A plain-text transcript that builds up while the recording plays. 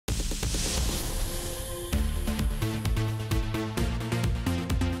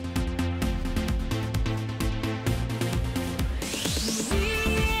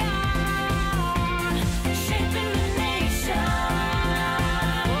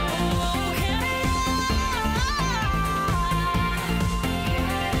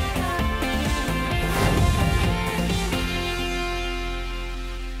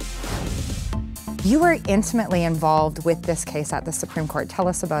You were intimately involved with this case at the Supreme Court. Tell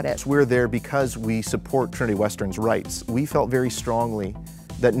us about it. We're there because we support Trinity Western's rights. We felt very strongly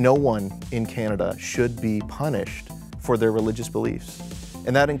that no one in Canada should be punished for their religious beliefs.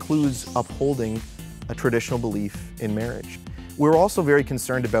 And that includes upholding a traditional belief in marriage. We're also very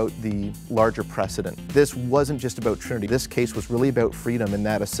concerned about the larger precedent. This wasn't just about Trinity. This case was really about freedom, and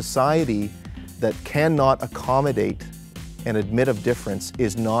that a society that cannot accommodate and admit of difference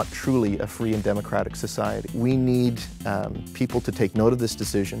is not truly a free and democratic society. We need people to take note of this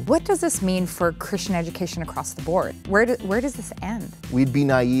decision. What does this mean for Christian education across the board? Where does this end? We'd be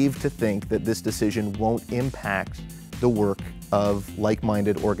naive to think that this decision won't impact the work of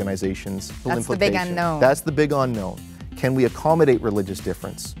like-minded organizations. That's the big unknown. That's the big unknown. Can we accommodate religious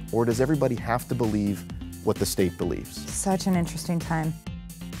difference, or does everybody have to believe what the state believes? Such an interesting time.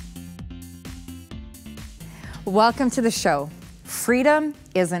 Welcome to the show. Freedom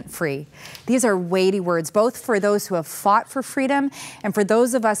isn't free. These are weighty words, both for those who have fought for freedom and for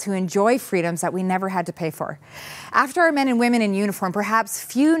those of us who enjoy freedoms that we never had to pay for. After our men and women in uniform, perhaps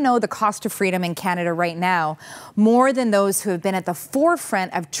few know the cost of freedom in Canada right now, more than those who have been at the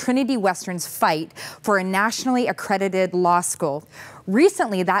forefront of Trinity Western's fight for a nationally accredited law school.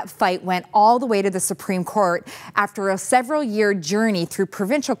 Recently, that fight went all the way to the Supreme Court after a several-year journey through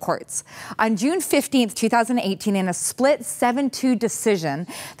provincial courts. On June 15th, 2018, in a split 7-2 decision,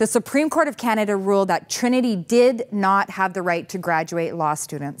 the Supreme Court of Canada ruled that Trinity did not have the right to graduate law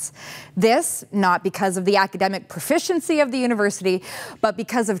students. This, not because of the academic proficiency of the university, but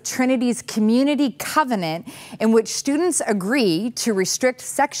because of Trinity's community covenant in which students agree to restrict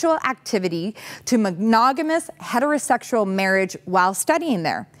sexual activity to monogamous heterosexual marriage while studying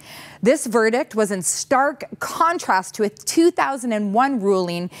there. This verdict was in stark contrast to a 2001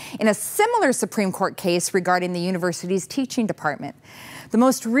 ruling in a similar Supreme Court case regarding the university's teaching department. The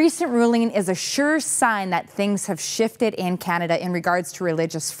most recent ruling is a sure sign that things have shifted in Canada in regards to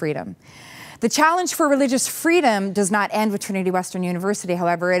religious freedom. The challenge for religious freedom does not end with Trinity Western University,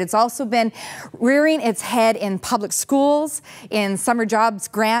 however. It has also been rearing its head in public schools, in summer jobs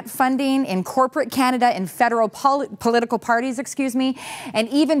grant funding, in corporate Canada, in federal political parties, and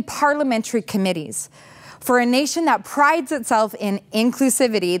even parliamentary committees. For a nation that prides itself in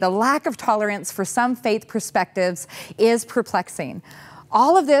inclusivity, the lack of tolerance for some faith perspectives is perplexing.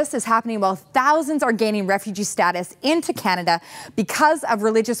 All of this is happening while thousands are gaining refugee status into Canada because of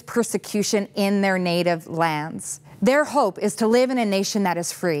religious persecution in their native lands. Their hope is to live in a nation that is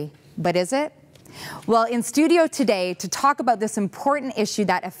free. But is it? Well, in studio today to talk about this important issue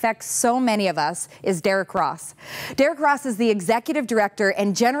that affects so many of us is Derek Ross. Derek Ross is the Executive Director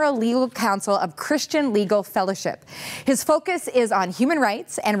and General Legal Counsel of Christian Legal Fellowship. His focus is on human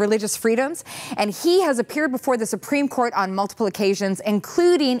rights and religious freedoms, and he has appeared before the Supreme Court on multiple occasions,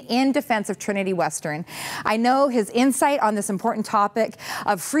 including in defense of Trinity Western. I know his insight on this important topic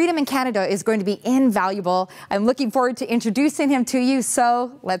of freedom in Canada is going to be invaluable. I'm looking forward to introducing him to you,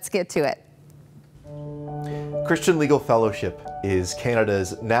 so let's get to it. Christian Legal Fellowship is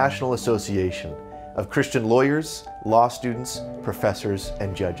Canada's national association of Christian lawyers, law students, professors,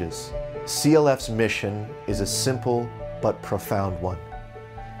 and judges. CLF's mission is a simple but profound one: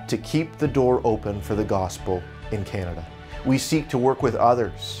 to keep the door open for the gospel in Canada. We seek to work with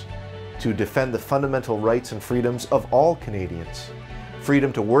others to defend the fundamental rights and freedoms of all Canadians: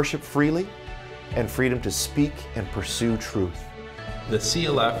 freedom to worship freely and freedom to speak and pursue truth. The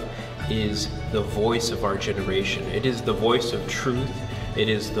CLF is the voice of our generation. It is the voice of truth. It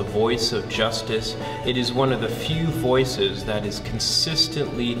is the voice of justice. It is one of the few voices that is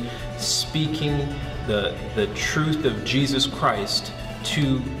consistently speaking the truth of Jesus Christ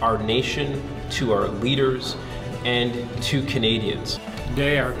to our nation, to our leaders, and to Canadians.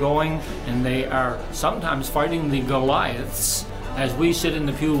 They are going and they are sometimes fighting the Goliaths as we sit in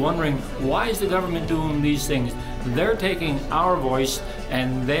the pew wondering, why is the government doing these things? They're taking our voice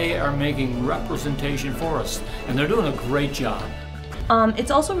and they are making representation for us, and they're doing a great job.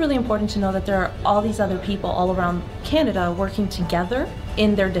 It's also really important to know that there are all these other people all around Canada working together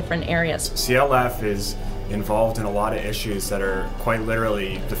in their different areas. CLF is involved in a lot of issues that are quite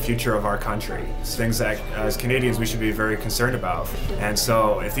literally the future of our country. It's things that as Canadians we should be very concerned about. And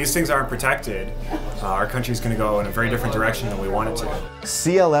so if these things aren't protected, our country's going to go in a very different direction than we want it to.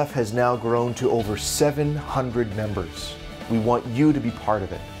 CLF has now grown to over 700 members. We want you to be part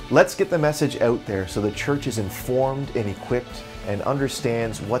of it. Let's get the message out there so the church is informed and equipped and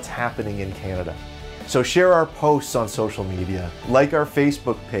understands what's happening in Canada. So share our posts on social media, like our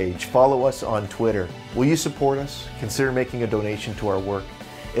Facebook page, follow us on Twitter. Will you support us? Consider making a donation to our work.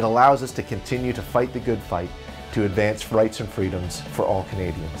 It allows us to continue to fight the good fight to advance rights and freedoms for all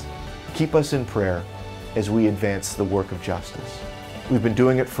Canadians. Keep us in prayer as we advance the work of justice. We've been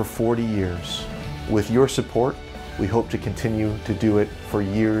doing it for 40 years. With your support, we hope to continue to do it for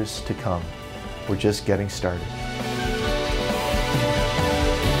years to come. We're just getting started.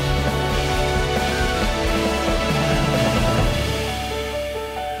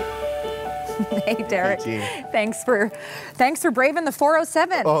 Hey, Derek. Thanks for braving the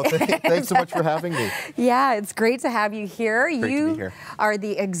 407. Oh, thanks so much for having me. Yeah, it's great to have you here. Great to be here. Are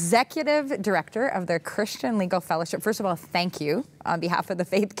the executive director of the Christian Legal Fellowship. First of all, thank you on behalf of the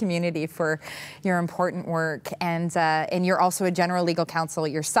faith community for your important work, and you're also a general legal counsel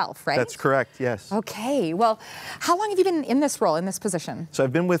yourself, right? That's correct. Yes. Okay. Well, how long have you been in this role, in this position? So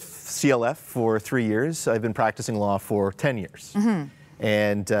I've been with CLF for 3 years. I've been practicing law for 10 years. Mm-hmm.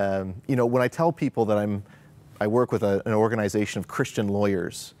 And, you know, when I tell people that I work with an organization of Christian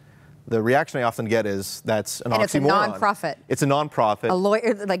lawyers, the reaction I often get is that's an oxymoron. It's a nonprofit. It's a nonprofit. A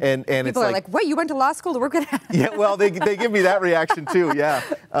lawyer, like, and people are like, "What? You went to law school to work with?" Yeah, well, they give me that reaction too. Yeah,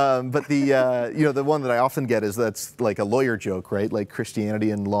 but the you know, the one that I often get is that's like a lawyer joke, right? Like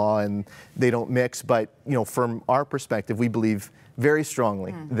Christianity and law, and they don't mix. But you know, from our perspective, we believe very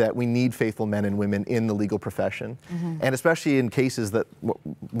strongly that we need faithful men and women in the legal profession, and especially in cases that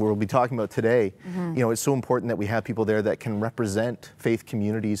we'll be talking about today. You know, it's so important that we have people there that can represent faith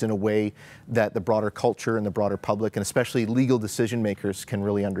communities in a way that the broader culture and the broader public, and especially legal decision makers, can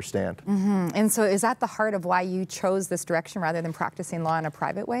really understand. And so, is that the heart of why you chose this direction rather than practicing law in a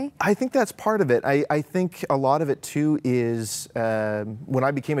private way? I think that's part of it. I think a lot of it too is when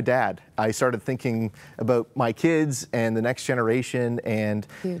I became a dad, I started thinking about my kids and the next generation, and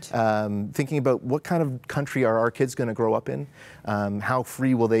thinking about what kind of country are our kids going to grow up in, how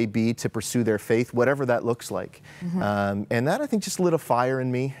free will they be to pursue their faith, whatever that looks like. And that, I think, just lit a fire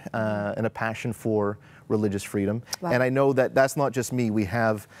in me and a passion for religious freedom. Wow. And I know that that's not just me. We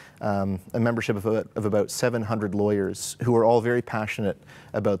have a membership of about 700 lawyers who are all very passionate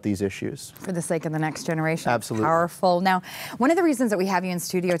about these issues. For the sake of the next generation. Absolutely. Powerful. Now, one of the reasons that we have you in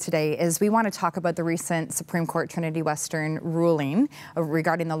studio today is we want to talk about the recent Supreme Court Trinity Western ruling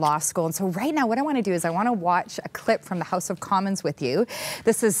regarding the law school. And so right now what I want to do is I want to watch a clip from the House of Commons with you.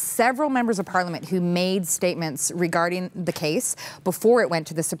 This is several members of Parliament who made statements regarding the case before it went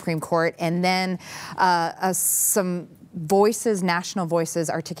to the Supreme Court, and then some voices, national voices,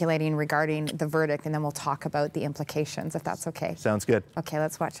 articulating regarding the verdict, and then we'll talk about the implications, if that's okay. Sounds good. Okay,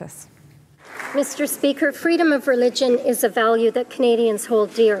 let's watch this. Mr. Speaker, freedom of religion is a value that Canadians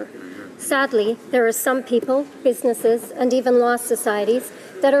hold dear. Sadly, there are some people, businesses, and even law societies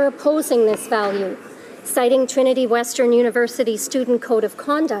that are opposing this value. Citing Trinity Western University Student Code of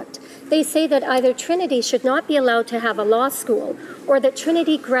Conduct, they say that either Trinity should not be allowed to have a law school, or that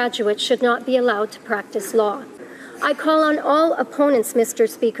Trinity graduates should not be allowed to practice law. I call on all opponents, Mr.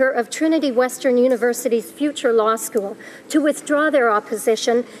 Speaker, of Trinity Western University's future law school to withdraw their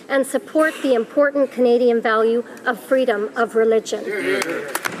opposition and support the important Canadian value of freedom of religion.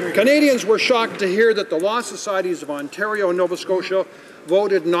 Canadians were shocked to hear that the Law Societies of Ontario and Nova Scotia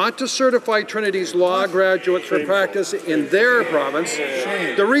voted not to certify Trinity's law graduates for practice in their province.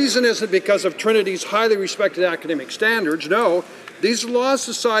 The reason isn't because of Trinity's highly respected academic standards. No, these law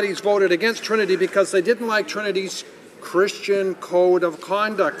societies voted against Trinity because they didn't like Trinity's Christian Code of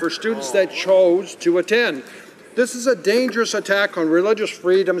Conduct for students that chose to attend. This is a dangerous attack on religious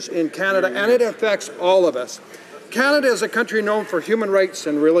freedoms in Canada, and it affects all of us. Canada is a country known for human rights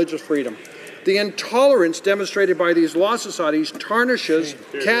and religious freedom. The intolerance demonstrated by these law societies tarnishes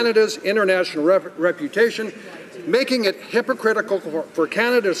Canada's international reputation, making it hypocritical for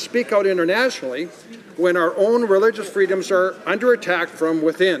Canada to speak out internationally when our own religious freedoms are under attack from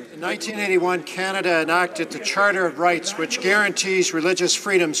within. In 1981, Canada enacted the Charter of Rights, which guarantees religious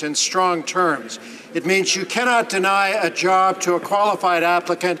freedoms in strong terms. It means you cannot deny a job to a qualified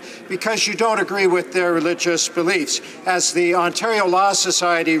applicant because you don't agree with their religious beliefs, as the Ontario Law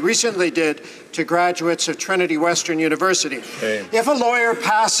Society recently did to graduates of Trinity Western University. If a lawyer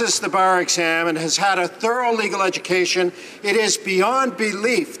passes the bar exam and has had a thorough legal education, it is beyond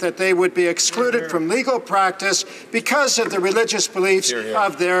belief that they would be excluded from legal practice because of the religious beliefs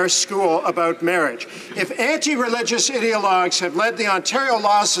of their school about marriage. If anti-religious ideologues have led the Ontario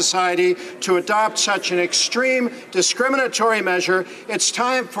Law Society to adopt such an extreme discriminatory measure, it's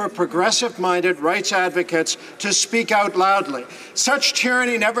time for progressive-minded rights advocates to speak out loudly. Such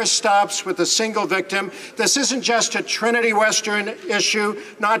tyranny never stops with a single victim. This isn't just a Trinity Western issue,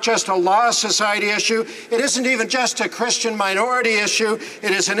 not just a law society issue. It isn't even just a Christian minority issue.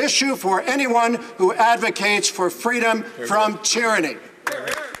 It is an issue for anyone who advocates for freedom from tyranny.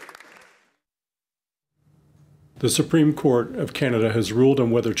 The Supreme Court of Canada has ruled on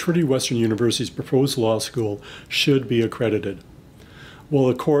whether Trinity Western University's proposed law school should be accredited. While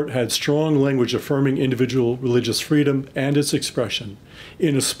the court had strong language affirming individual religious freedom and its expression,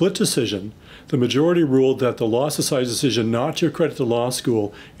 in a split decision, the majority ruled that the Law Society's decision not to accredit the law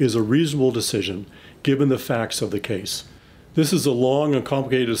school is a reasonable decision, given the facts of the case. This is a long and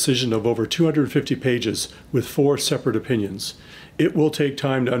complicated decision of over 250 pages with 4 separate opinions. It will take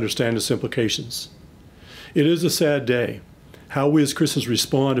time to understand its implications. It is a sad day. How we as Christians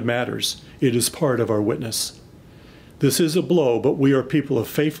respond matters. It is part of our witness. This is a blow, but we are people of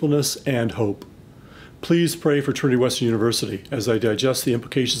faithfulness and hope. Please pray for Trinity Western University as I digest the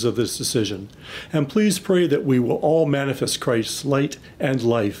implications of this decision. And please pray that we will all manifest Christ's light and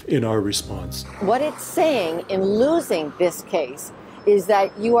life in our response. What it's saying in losing this case is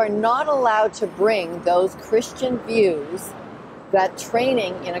that you are not allowed to bring those Christian views, that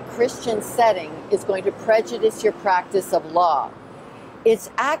training in a Christian setting is going to prejudice your practice of law. It's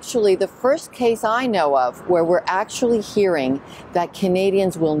actually the first case I know of where we're actually hearing that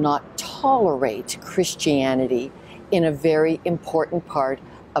Canadians will not tolerate Christianity in a very important part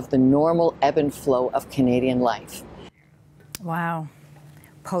of the normal ebb and flow of Canadian life. Wow.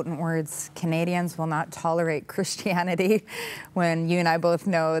 Potent words. Canadians will not tolerate Christianity, when you and I both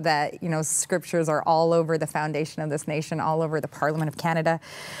know that, scriptures are all over the foundation of this nation, all over the Parliament of Canada.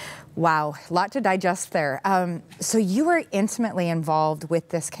 Wow, a lot to digest there. So you were intimately involved with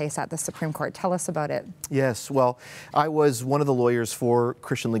this case at the Supreme Court. Tell us about it. Yes, well, I was one of the lawyers for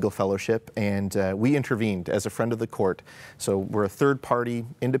Christian Legal Fellowship, and we intervened as a friend of the court. So we're a third-party,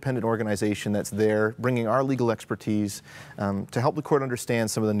 independent organization that's there bringing our legal expertise to help the court understand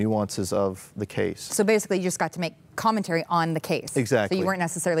some of the nuances of the case. So basically, you just got to make commentary on the case. Exactly. So you weren't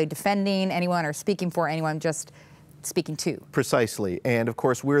necessarily defending anyone or speaking for anyone, just speaking to. Precisely. And of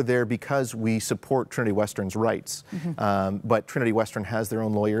course, we're there because we support Trinity Western's rights. But Trinity Western has their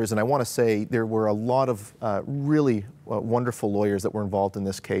own lawyers. And I want to say there were a lot of really wonderful lawyers that were involved in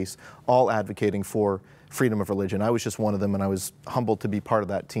this case, all advocating for freedom of religion. I was just one of them, and I was humbled to be part of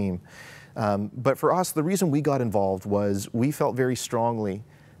that team. But for us, the reason we got involved was we felt very strongly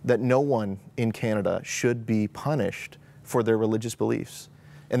that no one in Canada should be punished for their religious beliefs.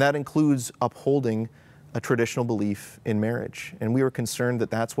 And that includes upholding a traditional belief in marriage. And we were concerned that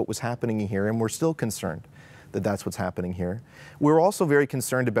that's what was happening here, and we're still concerned that that's what's happening here. We're also very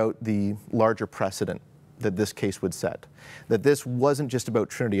concerned about the larger precedent that this case would set, that this wasn't just about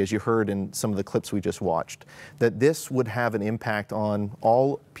Trinity, as you heard in some of the clips we just watched, that this would have an impact on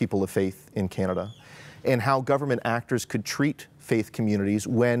all people of faith in Canada, and how government actors could treat faith communities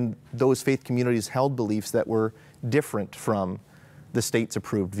when those faith communities held beliefs that were different from the state's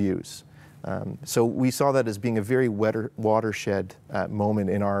approved views. So we saw that as being a very watershed moment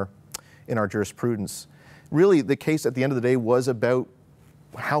in our jurisprudence. Really, the case at the end of the day was about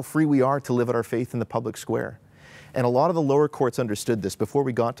how free we are to live out our faith in the public square. And a lot of the lower courts understood this. Before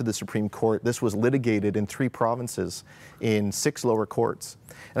we got to the Supreme Court, this was litigated in 3 provinces in 6 lower courts.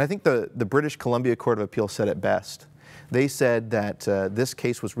 And I think the British Columbia Court of Appeal said it best. They said that this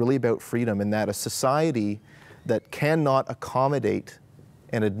case was really about freedom, and that a society that cannot accommodate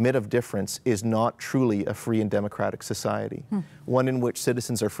and admit of difference is not truly a free and democratic society. One in which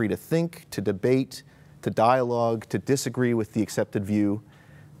citizens are free to think, to debate, to dialogue, to disagree with the accepted view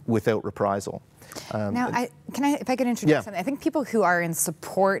without reprisal. Now, if I could introduce something, I think people who are in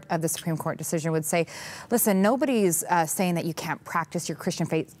support of the Supreme Court decision would say, listen, nobody's saying that you can't practice your Christian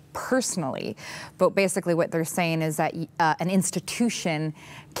faith personally, but basically what they're saying is that an institution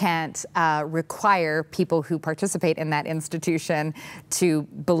can't require people who participate in that institution to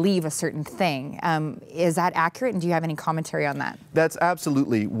believe a certain thing. Is that accurate, and do you have any commentary on that? That's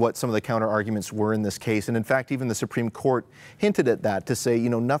absolutely what some of the counter arguments were in this case, and in fact even the Supreme Court hinted at that to say,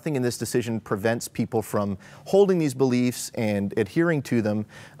 nothing in this decision prevents people from holding these beliefs and adhering to them,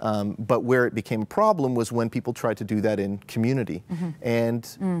 but where it became a problem was when people tried to do that in community.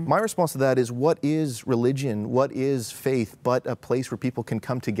 And my response to that is, what is religion, what is faith but a place where people can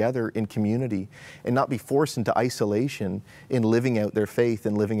come together in community and not be forced into isolation in living out their faith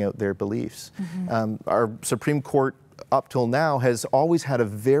and living out their beliefs. Our Supreme Court up till now has always had a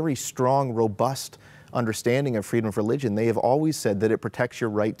very strong, robust understanding of freedom of religion. They have always said that it protects your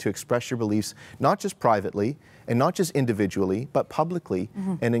right to express your beliefs, not just privately and not just individually, but publicly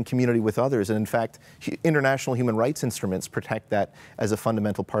and in community with others. And in fact, international human rights instruments protect that as a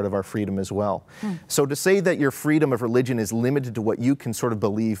fundamental part of our freedom as well. So to say that your freedom of religion is limited to what you can sort of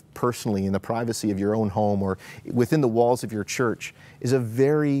believe personally in the privacy of your own home or within the walls of your church is a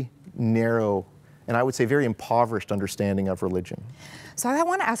very narrow and I would say very impoverished understanding of religion. So I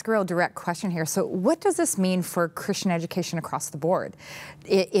want to ask a real direct question here. So what does this mean for Christian education across the board?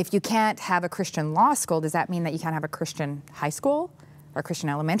 If you can't have a Christian law school, does that mean that you can't have a Christian high school or a Christian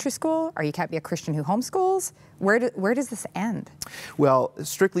elementary school, or you can't be a Christian who homeschools? Where does this end? Well,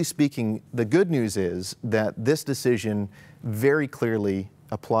 strictly speaking, the good news is that this decision very clearly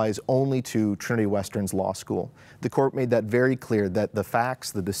applies only to Trinity Western's law school. The court made that very clear, that the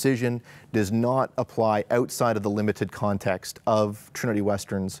facts, the decision, does not apply outside of the limited context of Trinity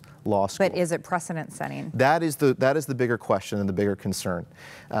Western's law school. But is it precedent setting? That is the bigger question and the bigger concern.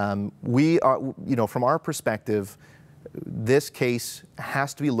 We are, from our perspective, this case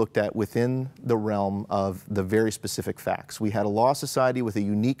has to be looked at within the realm of the very specific facts. We had a law society with a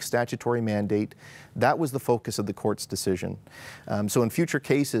unique statutory mandate. That was the focus of the court's decision. So in future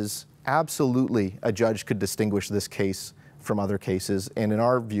cases, absolutely a judge could distinguish this case from other cases, and in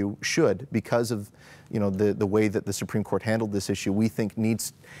our view should, because of the way that the Supreme Court handled this issue. We think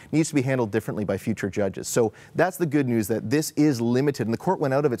needs to be handled differently by future judges. So that's the good news, that this is limited, and the court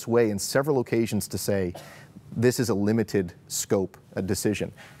went out of its way in several occasions to say this is a limited scope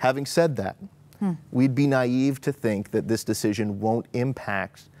decision. Having said that, we'd be naive to think that this decision won't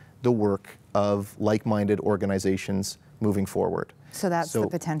impact the work of like-minded organizations moving forward. So that's the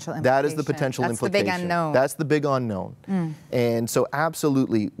potential implication. That is the potential implication. That's the big unknown. That's the big unknown. And so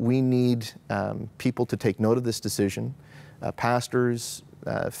absolutely, we need people to take note of this decision. Pastors,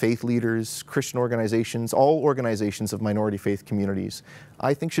 faith leaders, Christian organizations, all organizations of minority faith communities,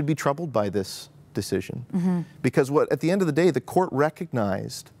 I think should be troubled by this decision. Because at the end of the day, the court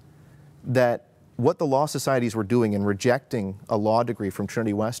recognized that what the law societies were doing in rejecting a law degree from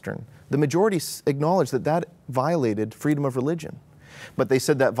Trinity Western, the majority acknowledged that that violated freedom of religion. But they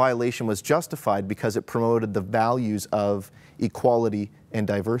said that violation was justified because it promoted the values of equality and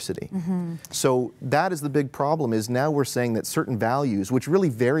diversity. So that is the big problem, is now we're saying that certain values, which really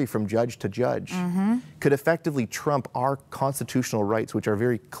vary from judge to judge, could effectively trump our constitutional rights, which are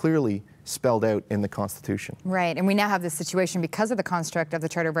very clearly spelled out in the Constitution. Right, and we now have this situation because of the construct of the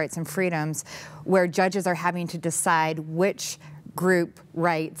Charter of Rights and Freedoms where judges are having to decide which group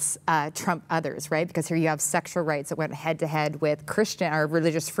rights trump others, right? Because here you have sexual rights that went head to head with Christian or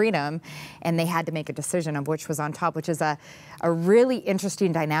religious freedom, and they had to make a decision of which was on top, which is a really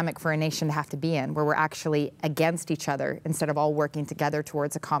interesting dynamic for a nation to have to be in, where we're actually against each other instead of all working together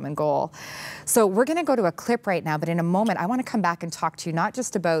towards a common goal. So we're going to go to a clip right now, but in a moment I want to come back and talk to you not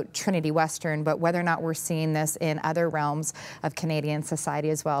just about Trinity Western, but whether or not we're seeing this in other realms of Canadian society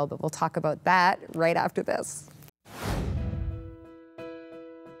as well. But we'll talk about that right after this.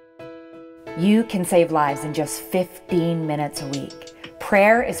 You can save lives in just 15 minutes a week.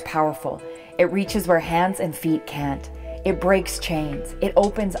 Prayer is powerful. It reaches where hands and feet can't. It breaks chains. It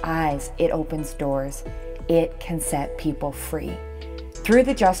opens eyes. It opens doors. It can set people free. Through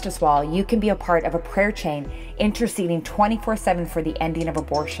the Justice Wall, you can be a part of a prayer chain interceding 24/7 for the ending of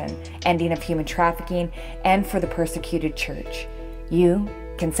abortion, ending of human trafficking, and for the persecuted church. You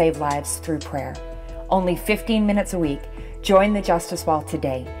can save lives through prayer. Only 15 minutes a week. Join the Justice Wall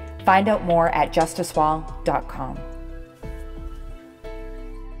today. Find out more at justicewall.com.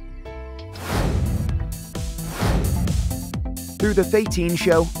 Through the Faytene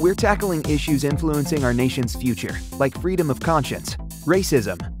Show, we're tackling issues influencing our nation's future, like freedom of conscience,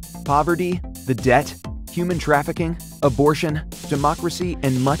 racism, poverty, the debt, human trafficking, abortion, democracy,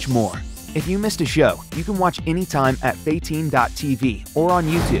 and much more. If you missed a show, you can watch anytime at faytene.tv or on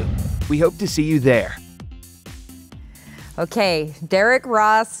YouTube. We hope to see you there. Okay, Derek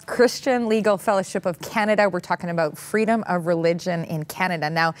Ross, Christian Legal Fellowship of Canada. We're talking about freedom of religion in Canada.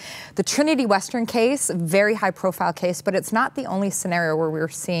 Now, the Trinity Western case, very high profile case, but it's not the only scenario where we're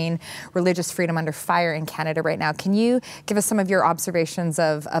seeing religious freedom under fire in Canada right now. Can you give us some of your observations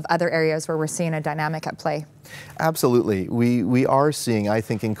of other areas where we're seeing a dynamic at play? Absolutely. We are seeing, I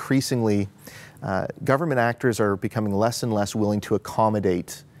think, increasingly, government actors are becoming less and less willing to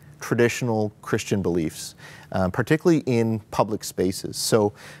accommodate traditional Christian beliefs, particularly in public spaces.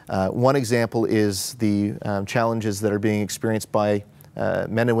 So one example is the challenges that are being experienced by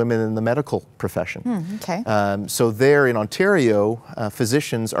men and women in the medical profession. So there in Ontario,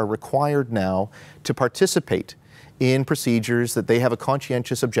 physicians are required now to participate in procedures that they have a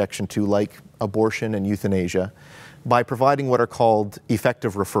conscientious objection to, like abortion and euthanasia, by providing what are called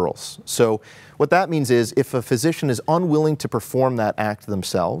effective referrals. So what that means is if a physician is unwilling to perform that act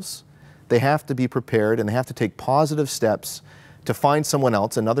themselves, they have to be prepared and they have to take positive steps to find someone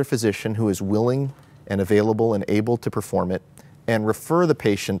else, another physician who is willing and available and able to perform it, and refer the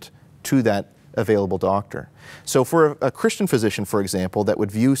patient to that available doctor. So for a Christian physician, for example, that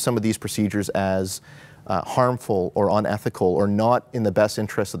would view some of these procedures as harmful or unethical or not in the best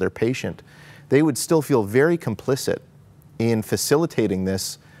interest of their patient, they would still feel very complicit in facilitating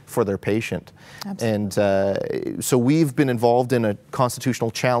this for their patient. Absolutely. And so we've been involved in a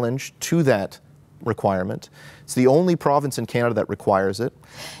constitutional challenge to that requirement. It's the only province in Canada that requires it.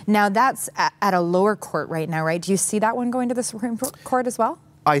 Now that's at a lower court right now, right? Do you see that one going to the Supreme Court as well?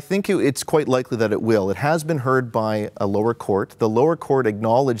 I think it's quite likely that it will. It has been heard by a lower court. The lower court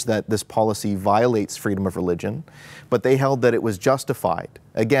acknowledged that this policy violates freedom of religion, but they held that it was justified.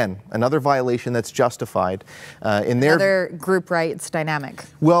 Again, another violation that's justified. Another group rights dynamic.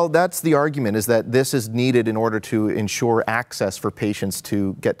 Well, that's the argument, is that this is needed in order to ensure access for patients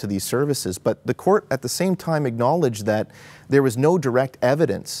to get to these services. But the court at the same time acknowledged that there was no direct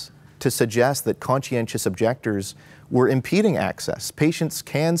evidence to suggest that conscientious objectors were impeding access. Patients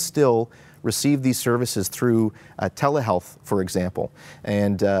can still receive these services through telehealth, for example,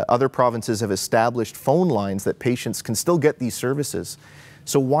 and other provinces have established phone lines that patients can still get these services.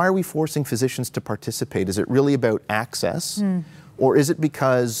 So why are we forcing physicians to participate? Is it really about access, or is it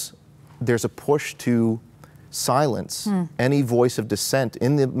because there's a push to silence any voice of dissent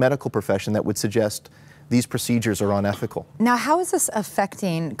in the medical profession that would suggest these procedures are unethical? Now, how is this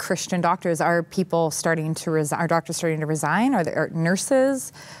affecting Christian doctors? Are people starting to resign? Are doctors starting to resign? Are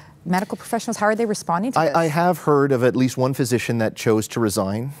nurses, medical professionals, how are they responding to this? I have heard of at least one physician that chose to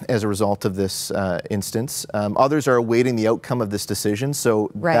resign as a result of this instance. Others are awaiting the outcome of this decision, so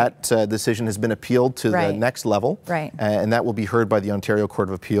that decision has been appealed to the next level, and that will be heard by the Ontario Court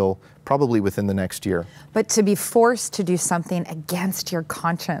of Appeal probably within the next year. But to be forced to do something against your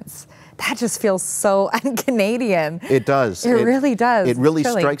conscience, that just feels so un-Canadian. It does. It really does. It really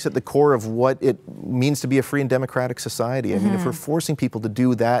strikes at the core of what it means to be a free and democratic society. I mean, if we're forcing people to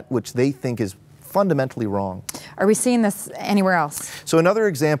do that which they think is fundamentally wrong. Are we seeing this anywhere else? So another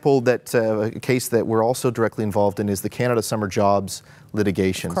example, that a case that we're also directly involved in, is the Canada Summer Jobs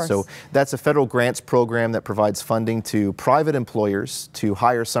litigation. So that's a federal grants program that provides funding to private employers to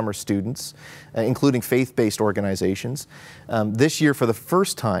hire summer students, including faith-based organizations. This year, for the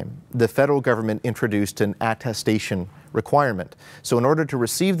first time, the federal government introduced an attestation requirement. So in order to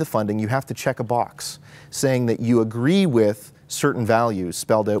receive the funding, you have to check a box saying that you agree with certain values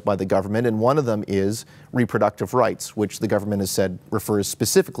spelled out by the government, and one of them is reproductive rights, which the government has said refers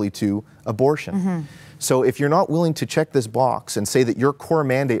specifically to abortion. So if you're not willing to check this box and say that your core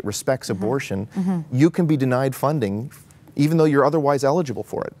mandate respects abortion, you can be denied funding even though you're otherwise eligible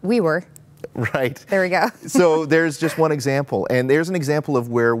for it. We were. Right. There we go. So there's just one example, and there's an example of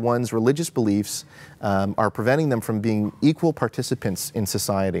where one's religious beliefs are preventing them from being equal participants in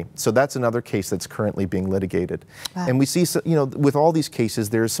society. So that's another case that's currently being litigated. And we see, you know, with all these cases,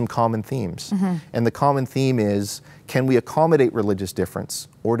 there's some common themes. And the common theme is, can we accommodate religious difference,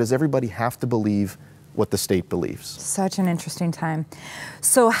 or does everybody have to believe what the state believes? Such an interesting time.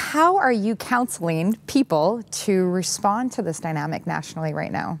 So how are you counseling people to respond to this dynamic nationally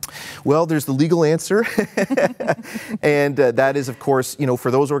right now? Well, there's the legal answer. And that is, of course, you know, for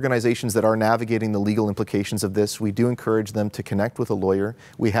those organizations that are navigating the legal implications of this, we do encourage them to connect with a lawyer.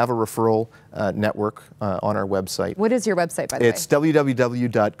 We have a referral network on our website. What is your website, by the way? It's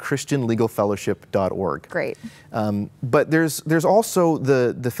www.christianlegalfellowship.org. Great. But there's also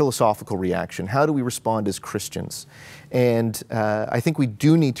the philosophical reaction. How do we respond as Christians? And I think we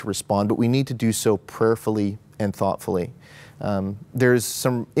do need to respond, but we need to do so prayerfully and thoughtfully. There's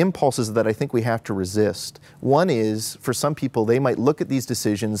some impulses that I think we have to resist. One is, for some people, they might look at these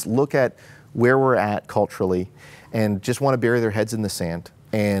decisions, look at where we're at culturally, and just want to bury their heads in the sand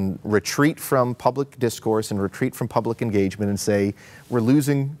and retreat from public discourse and retreat from public engagement and say, we're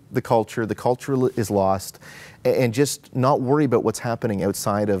losing the culture is lost, and just not worry about what's happening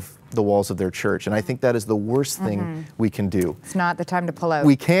outside of the walls of their church. And I think that is the worst thing we can do. It's not the time to pull out.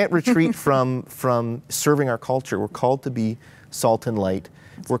 We can't retreat from serving our culture. We're called to be salt and light.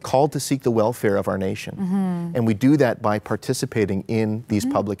 We're called to seek the welfare of our nation. And we do that by participating in these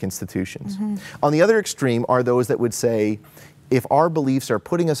public institutions. On the other extreme are those that would say, if our beliefs are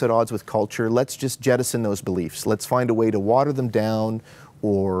putting us at odds with culture, let's just jettison those beliefs. Let's find a way to water them down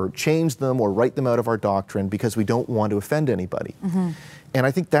or change them or write them out of our doctrine because we don't want to offend anybody. And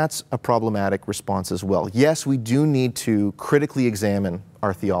I think that's a problematic response as well. Yes, we do need to critically examine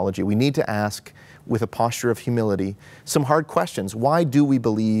our theology. We need to ask, with a posture of humility, some hard questions. Why do we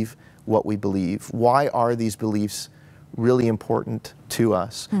believe what we believe? Why are these beliefs really important to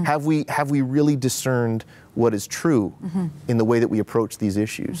us? Have we really discerned what is true in the way that we approach these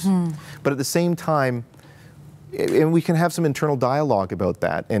issues? But at the same time, And we can have some internal dialogue about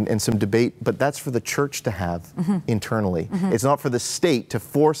that and some debate, but that's for the church to have internally. It's not for the state to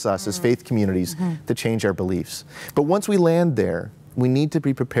force us as faith communities to change our beliefs. But once we land there, we need to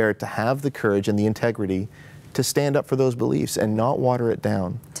be prepared to have the courage and the integrity to stand up for those beliefs and not water it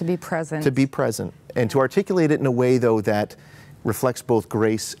down. To be present. To be present. And to articulate it in a way, though, that reflects both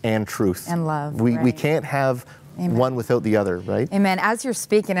grace and truth. And love. We can't have one without the other, right? Amen. As you're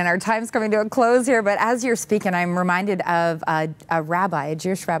speaking, and our time's coming to a close here, but as you're speaking, I'm reminded of a rabbi, a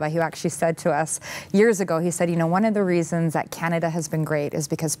Jewish rabbi, who actually said to us years ago, he said, you know, one of the reasons that Canada has been great is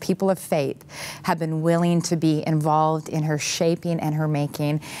because people of faith have been willing to be involved in her shaping and her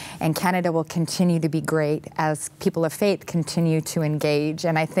making, and Canada will continue to be great as people of faith continue to engage.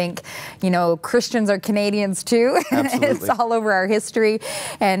 And I think, you know, Christians are Canadians too. It's all over our history,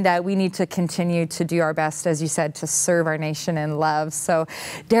 and we need to continue to do our best, as you said, to serve our nation in love. So,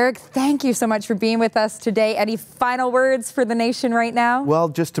 Derek, thank you so much for being with us today. Any final words for the nation right now? Well,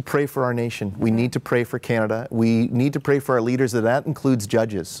 just to pray for our nation. We need to pray for Canada. We need to pray for our leaders, and that includes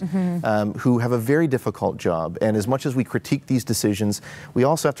judges who have a very difficult job. And as much as we critique these decisions, we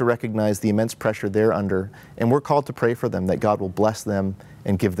also have to recognize the immense pressure they're under. And we're called to pray for them, that God will bless them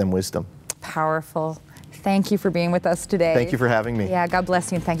and give them wisdom. Powerful. Thank you for being with us today. Thank you for having me. Yeah, God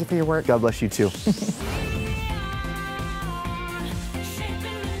bless you, and thank you for your work. God bless you too.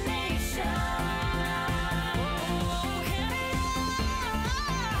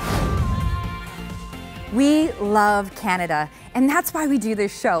 We love Canada, and that's why we do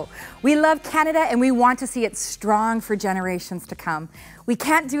this show. We love Canada, and we want to see it strong for generations to come. We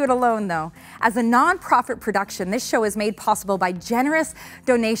can't do it alone, though. As a nonprofit production, this show is made possible by generous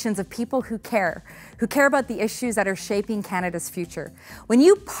donations of people who care about the issues that are shaping Canada's future. When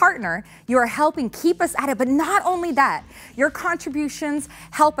you partner, you are helping keep us at it, but not only that, your contributions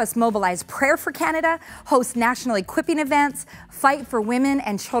help us mobilize prayer for Canada, host national equipping events, fight for women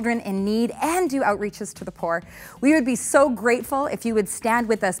and children in need, and do outreaches to the poor. We would be so grateful if you would stand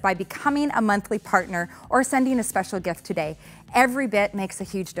with us by becoming a monthly partner or sending a special gift today. Every bit makes a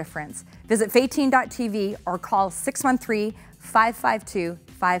huge difference. Visit Faytene.tv or call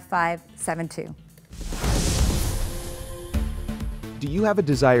 613-552-5572. Do you have a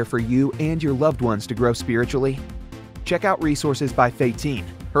desire for you and your loved ones to grow spiritually? Check out resources by Faytene,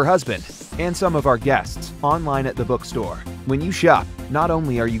 her husband, and some of our guests online at the bookstore. When you shop, not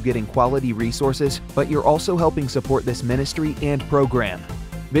only are you getting quality resources, but you're also helping support this ministry and program.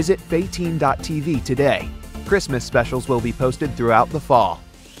 Visit Faytene.tv today. Christmas specials will be posted throughout the fall.